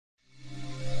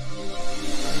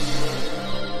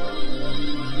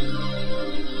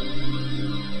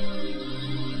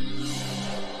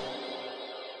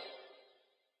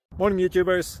Morning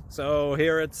YouTubers. So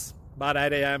here it's about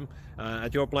 8 a.m.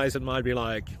 At your place it might be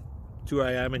like 2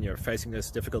 a.m. and you're facing this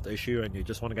difficult issue and you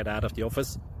just want to get out of the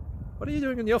office. What are you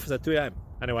doing in the office at 2 a.m.?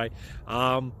 Anyway,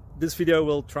 this video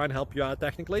will try and help you out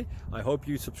technically. I hope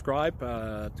you subscribe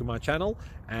to my channel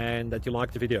and that you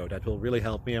like the video. That will really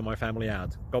help me and my family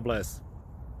out. God bless.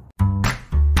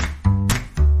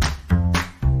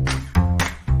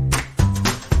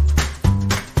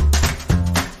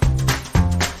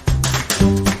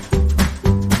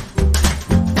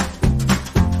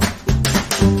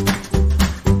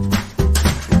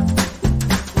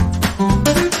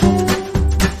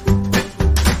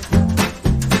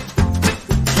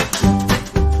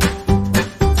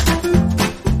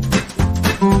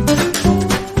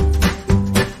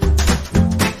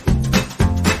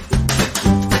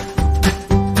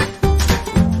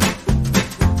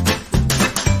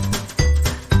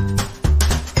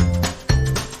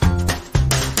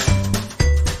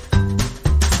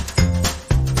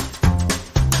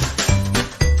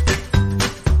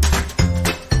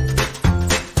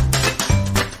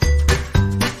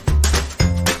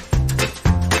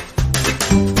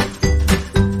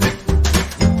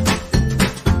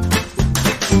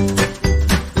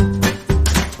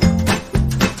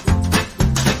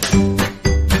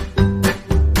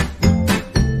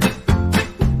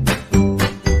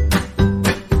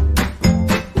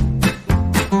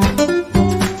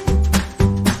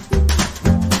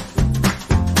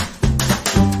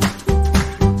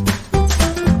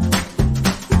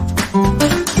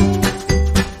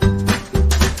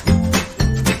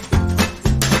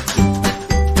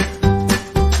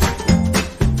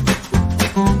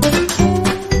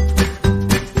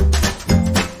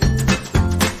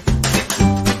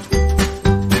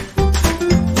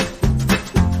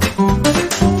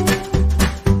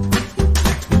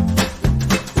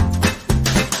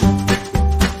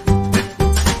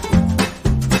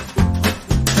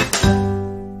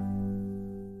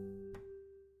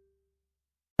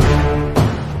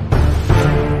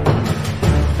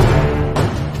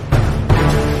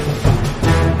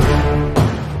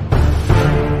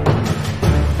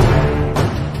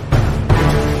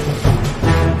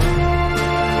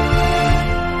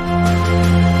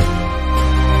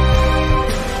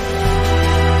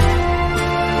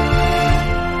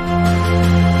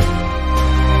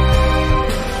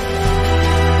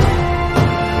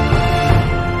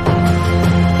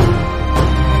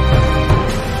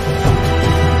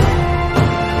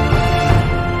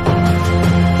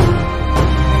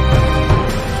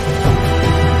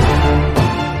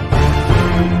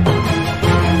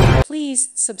 Please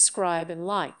subscribe and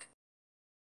like.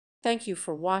 Thank you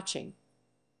for watching.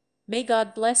 May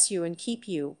God bless you and keep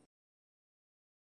you.